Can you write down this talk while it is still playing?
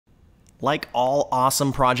Like all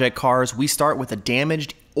awesome project cars, we start with a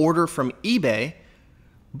damaged order from eBay,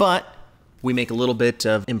 but we make a little bit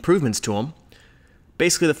of improvements to them.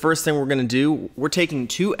 Basically, the first thing we're going to do, we're taking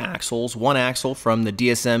two axles, one axle from the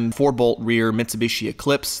DSM 4-bolt rear Mitsubishi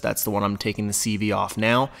Eclipse. That's the one I'm taking the CV off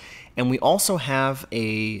now. And we also have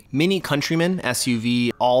a Mini Countryman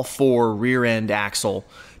SUV all-4 rear end axle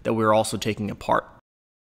that we're also taking apart.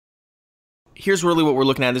 Here's really what we're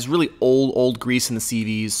looking at. There's really old grease in the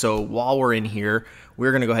CVs. So while we're in here,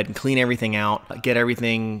 we're going to go ahead and clean everything out, get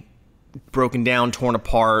everything broken down, torn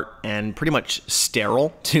apart, and pretty much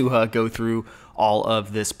sterile to go through all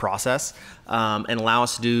of this process and allow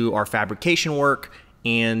us to do our fabrication work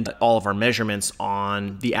and all of our measurements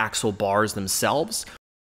on the axle bars themselves.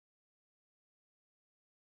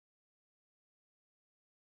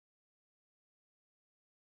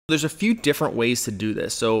 There's a few different ways to do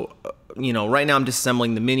this. So, right now I'm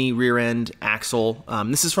disassembling the mini rear end axle.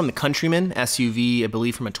 This is from the Countryman SUV, I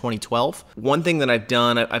believe from a 2012. One thing that I've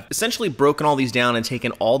done, I've essentially broken all these down and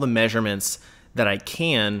taken all the measurements that I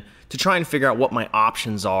can to try and figure out what my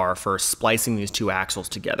options are for splicing these two axles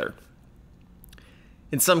together.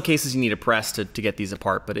 In some cases you need a press to get these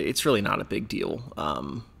apart, but it's really not a big deal.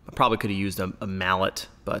 I probably could have used a mallet,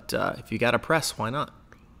 but if you got a press, why not?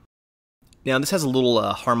 Now this has a little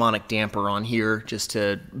harmonic damper on here just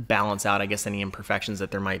to balance out, I guess, any imperfections that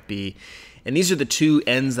there might be. And these are the two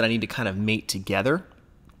ends that I need to kind of mate together.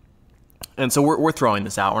 And so we're throwing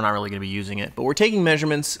this out. We're not really going to be using it, but we're taking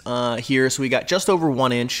measurements here. So we got just over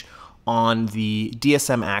 1 inch on the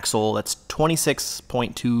DSM axle. That's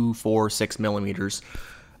 26.246 millimeters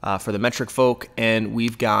for the metric folk, and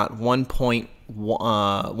we've got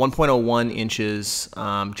 1.01 inches,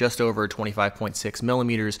 just over 25.6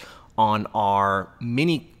 millimeters on our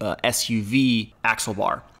mini SUV axle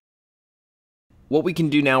bar. What we can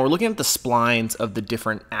do now, we're looking at the splines of the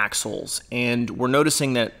different axles, and we're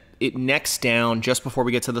noticing that it necks down just before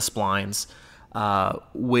we get to the splines,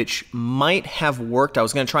 which might have worked. I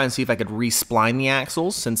was going to try and see if I could re-spline the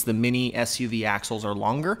axles. Since the mini SUV axles are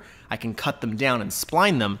longer, I can cut them down and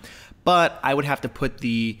spline them, but I would have to put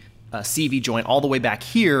the CV joint all the way back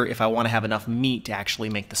here if I want to have enough meat to actually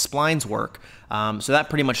make the splines work. So that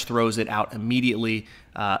pretty much throws it out immediately.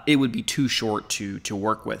 It would be too short to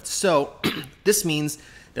work with. So this means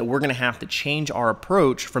that we're going to have to change our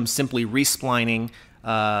approach from simply re-splining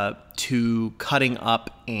to cutting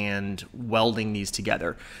up and welding these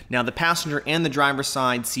together. Now the passenger and the driver's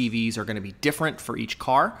side CVs are going to be different for each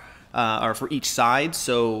car, or for each side,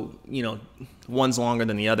 so one's longer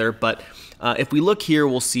than the other. But if we look here,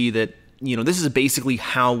 we'll see that this is basically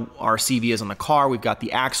how our CV is on the car. We've got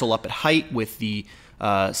the axle up at height with the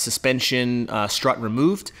suspension strut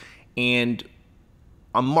removed, and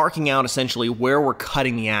I'm marking out essentially where we're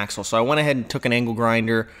cutting the axle. So I went ahead and took an angle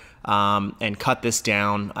grinder and cut this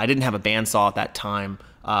down. I didn't have a bandsaw at that time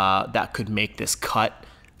that could make this cut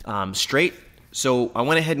straight, so I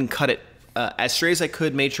went ahead and cut it as straight as I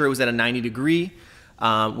could, made sure it was at a 90 degree.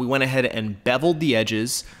 We went ahead and beveled the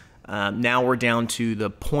edges. Now we're down to the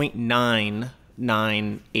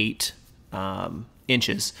 0.998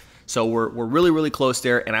 inches. So we're really close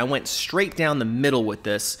there, and I went straight down the middle with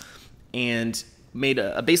this and made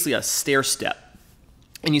basically a stair step.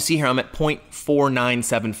 And you see here I'm at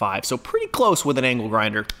 0.4975, so pretty close with an angle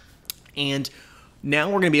grinder. And now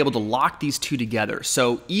we're going to be able to lock these two together.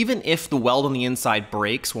 So even if the weld on the inside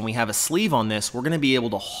breaks, when we have a sleeve on this, we're going to be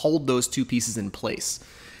able to hold those two pieces in place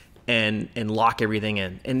and lock everything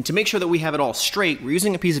in. And to make sure that we have it all straight, we're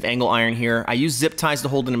using a piece of angle iron here. I use zip ties to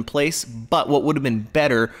hold it in place, but what would have been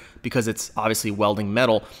better, because it's obviously welding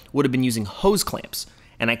metal, would have been using hose clamps.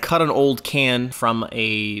 And I cut an old can from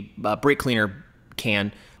a brake cleaner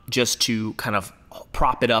can just to kind of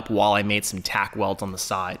prop it up while I made some tack welds on the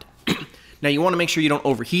side. Now you want to make sure you don't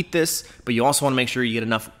overheat this, but you also want to make sure you get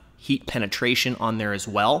enough heat penetration on there as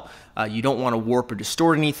well. You don't want to warp or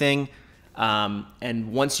distort anything.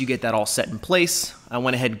 And once you get that all set in place, I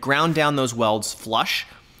went ahead and ground down those welds flush.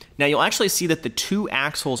 Now you'll actually see that the two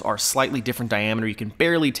axles are slightly different diameter. You can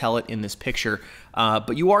barely tell it in this picture,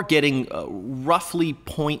 but you are getting roughly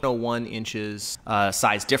 0.01 inches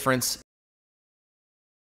size difference.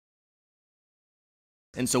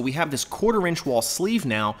 And so we have this 1/4 inch wall sleeve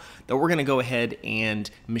now that we're going to go ahead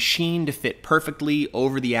and machine to fit perfectly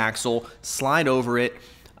over the axle, slide over it,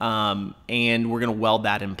 and we're going to weld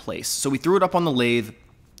that in place. So we threw it up on the lathe,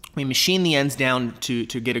 we machined the ends down to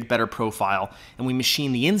get a better profile, and we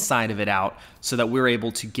machined the inside of it out so that we're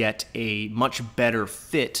able to get a much better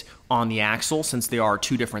fit on the axle, since they are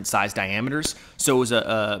two different size diameters. So it was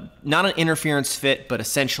not an interference fit, but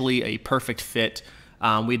essentially a perfect fit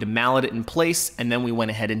We had to mallet it in place, and then we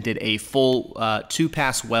went ahead and did a full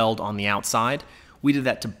 2-pass weld on the outside. We did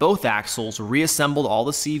that to both axles, reassembled all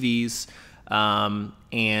the CVs,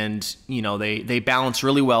 and you know, they balance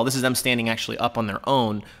really well. This is them standing actually up on their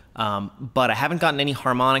own, but I haven't gotten any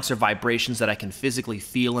harmonics or vibrations that I can physically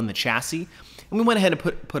feel in the chassis. And we went ahead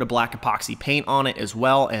and put a black epoxy paint on it as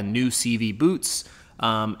well, and new CV boots,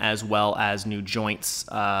 as well as new joints,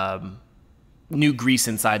 new grease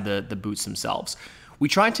inside the boots themselves. We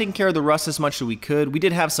tried taking care of the rust as much as we could. We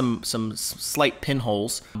did have some slight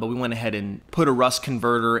pinholes, but we went ahead and put a rust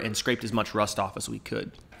converter and scraped as much rust off as we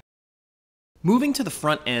could. Moving to the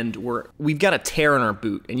front end, we've got a tear in our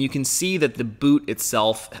boot, and you can see that the boot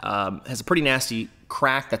itself has a pretty nasty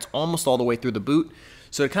crack that's almost all the way through the boot.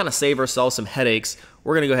 So to kind of save ourselves some headaches,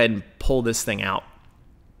 we're gonna go ahead and pull this thing out.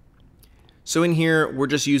 So in here, we're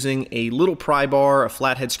just using a little pry bar, a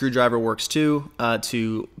flathead screwdriver works too,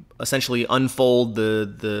 to essentially unfold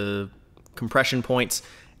the compression points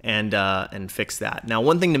and fix that. Now,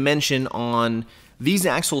 one thing to mention on these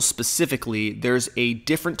axles specifically, there's a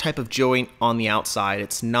different type of joint on the outside.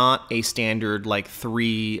 It's not a standard like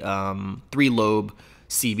three lobe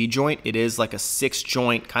CV joint. It is like a 6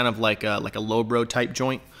 joint, kind of like a Lobro type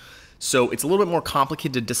joint. So it's a little bit more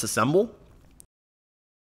complicated to disassemble.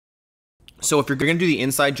 So if you're going to do the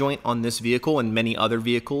inside joint on this vehicle and many other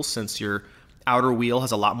vehicles, since your outer wheel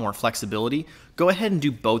has a lot more flexibility, go ahead and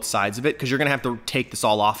do both sides of it, because you're going to have to take this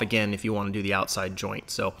all off again if you want to do the outside joint.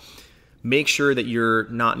 So make sure that you're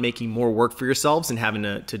not making more work for yourselves and having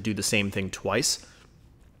to do the same thing twice.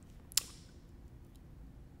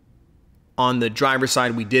 On the driver's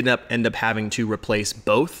side, we did end up having to replace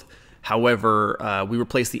both. However, we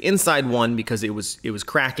replaced the inside one because it was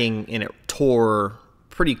cracking and it tore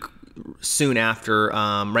pretty soon after,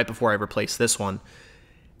 right before I replaced this one.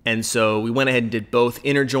 And so we went ahead and did both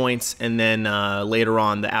inner joints, and then later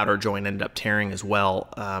on the outer joint ended up tearing as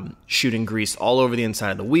well, shooting grease all over the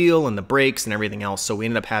inside of the wheel and the brakes and everything else. So we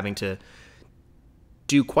ended up having to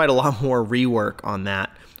do quite a lot more rework on that,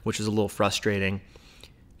 which is a little frustrating.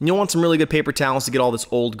 And you'll want some really good paper towels to get all this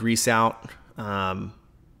old grease out.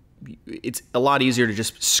 It's a lot easier to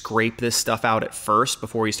just scrape this stuff out at first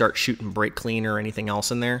before you start shooting brake cleaner or anything else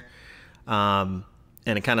in there. And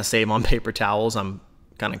it kind of save on paper towels. I'm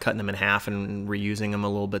kind of cutting them in half and reusing them a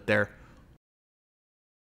little bit there.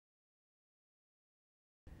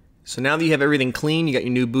 So now that you have everything clean, you got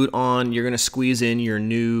your new boot on, you're going to squeeze in your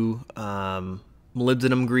new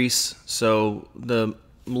molybdenum grease. So the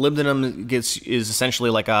molybdenum is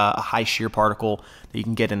essentially like a high shear particle that you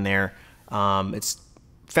can get in there. It's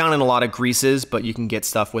found in a lot of greases, but you can get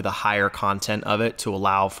stuff with a higher content of it to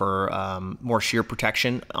allow for more shear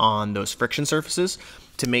protection on those friction surfaces,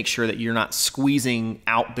 to make sure that you're not squeezing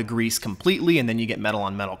out the grease completely and then you get metal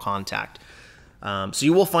on metal contact. So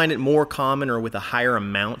you will find it more common or with a higher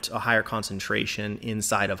amount, a higher concentration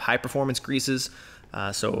inside of high performance greases.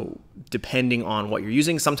 So depending on what you're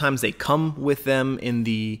using, sometimes they come with them in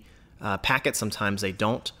the packet, sometimes they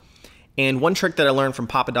don't. And one trick that I learned from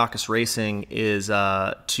Papadakis Racing is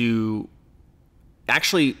to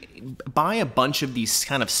actually buy a bunch of these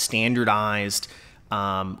kind of standardized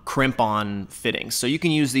crimp-on fittings. So you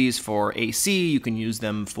can use these for AC, you can use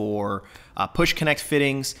them for push connect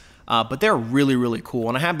fittings, but they're really, really cool.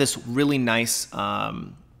 And I have this really nice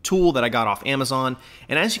tool that I got off Amazon.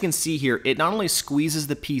 And as you can see here, it not only squeezes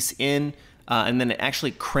the piece in, and then it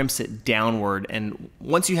actually crimps it downward. And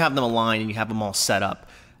once you have them aligned and you have them all set up,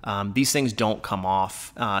 these things don't come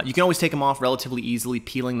off. You can always take them off relatively easily,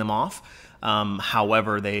 peeling them off.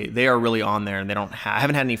 However, they are really on there, and I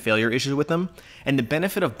haven't had any failure issues with them. And the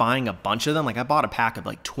benefit of buying a bunch of them, like I bought a pack of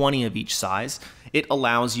like 20 of each size, it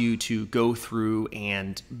allows you to go through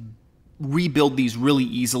and rebuild these really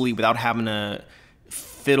easily without having to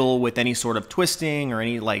fiddle with any sort of twisting or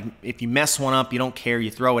any, like, if you mess one up, you don't care, you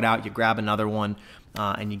throw it out, you grab another one,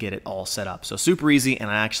 and you get it all set up. So super easy, and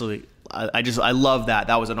I love that.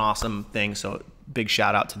 That was an awesome thing. So big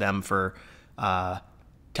shout out to them for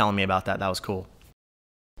telling me about that. That was cool.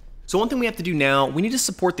 So one thing we have to do now, we need to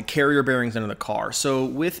support the carrier bearings under the car. So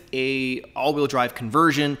with a all-wheel drive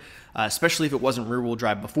conversion, especially if it wasn't rear-wheel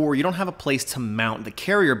drive before, you don't have a place to mount the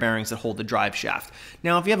carrier bearings that hold the drive shaft.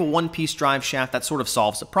 Now, if you have a one-piece drive shaft, that sort of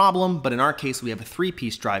solves the problem, but in our case, we have a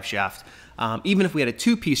three-piece drive shaft. Even if we had a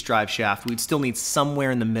two-piece drive shaft, we'd still need somewhere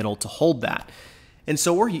in the middle to hold that. And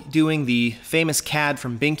so we're doing the famous CAD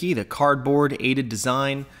from Binky, the cardboard aided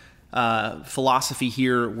design philosophy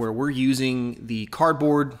here, where we're using the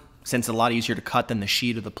cardboard, since it's a lot easier to cut than the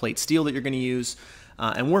sheet or the plate steel that you're going to use.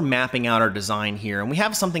 And we're mapping out our design here. And we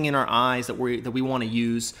have something in our eyes that we want to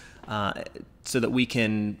use. so that we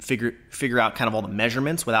can figure out kind of all the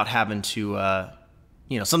measurements without having to,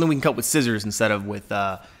 something we can cut with scissors instead of with,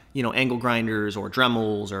 angle grinders or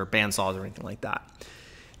Dremels or bandsaws or anything like that.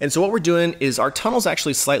 And so what we're doing is our tunnel's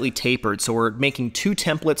actually slightly tapered. So we're making 2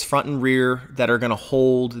 templates front and rear that are gonna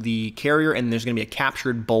hold the carrier, and there's gonna be a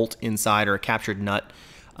captured bolt inside or a captured nut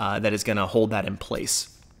that is gonna hold that in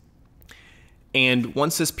place. And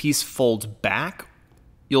once this piece folds back,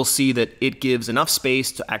 you'll see that it gives enough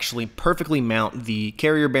space to actually perfectly mount the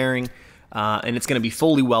carrier bearing, and it's gonna be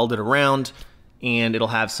fully welded around, and it'll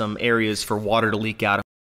have some areas for water to leak out.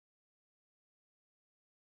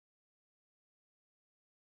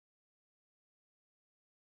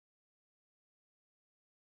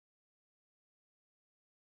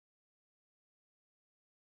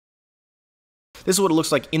 This is what it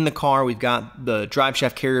looks like in the car. We've got the drive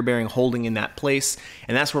shaft carrier bearing holding in that place,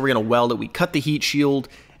 and that's where we're gonna weld it. We cut the heat shield,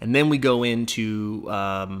 and then we go into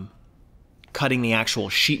cutting the actual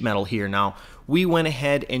sheet metal here. Now, we went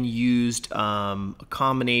ahead and used a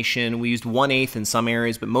combination. We used 1/8 in some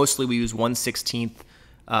areas, but mostly we used 1/16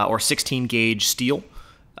 or 16 gauge steel.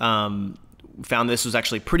 We found this was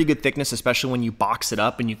actually pretty good thickness, especially when you box it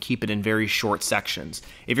up and you keep it in very short sections.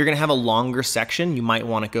 If you're gonna have a longer section, you might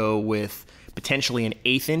wanna go with potentially an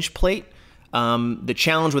 1/8 inch plate. The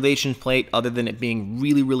challenge with 1/8 inch plate, other than it being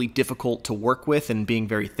really, really difficult to work with and being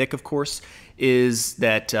very thick, of course, is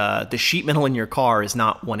that the sheet metal in your car is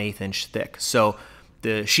not 1/8 inch thick. So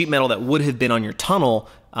the sheet metal that would have been on your tunnel,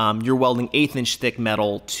 you're welding 1/8 inch thick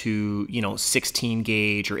metal to 16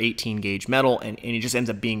 gauge or 18 gauge metal, and it just ends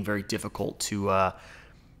up being very difficult to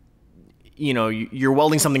you're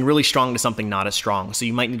welding something really strong to something not as strong, so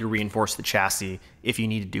you might need to reinforce the chassis if you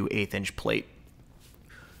need to do 1/8 inch plate.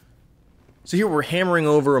 So here we're hammering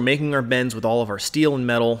over or making our bends with all of our steel and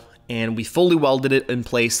metal, and we fully welded it in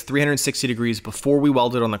place 360 degrees before we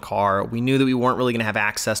welded on the car. We knew that we weren't really going to have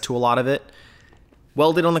access to a lot of it.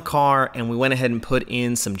 Welded on the car, and we went ahead and put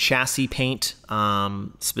in some chassis paint,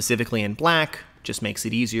 specifically in black. Just makes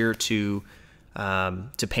it easier to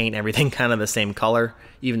paint everything kind of the same color,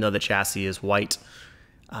 even though the chassis is white.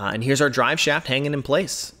 And here's our drive shaft hanging in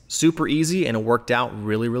place. Super easy, and it worked out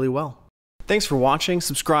really, really well. Thanks for watching,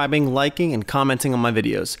 subscribing, liking, and commenting on my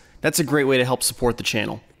videos. That's a great way to help support the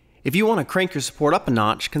channel. If you want to crank your support up a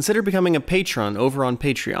notch, consider becoming a patron over on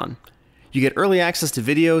Patreon. You get early access to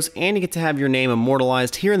videos, and you get to have your name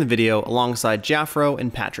immortalized here in the video alongside Jaffro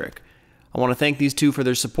and Patrick. I want to thank these two for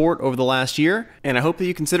their support over the last year, and I hope that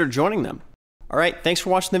you consider joining them. Alright, thanks for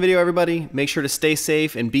watching the video, everybody. Make sure to stay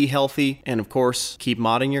safe and be healthy, and of course, keep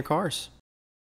modding your cars.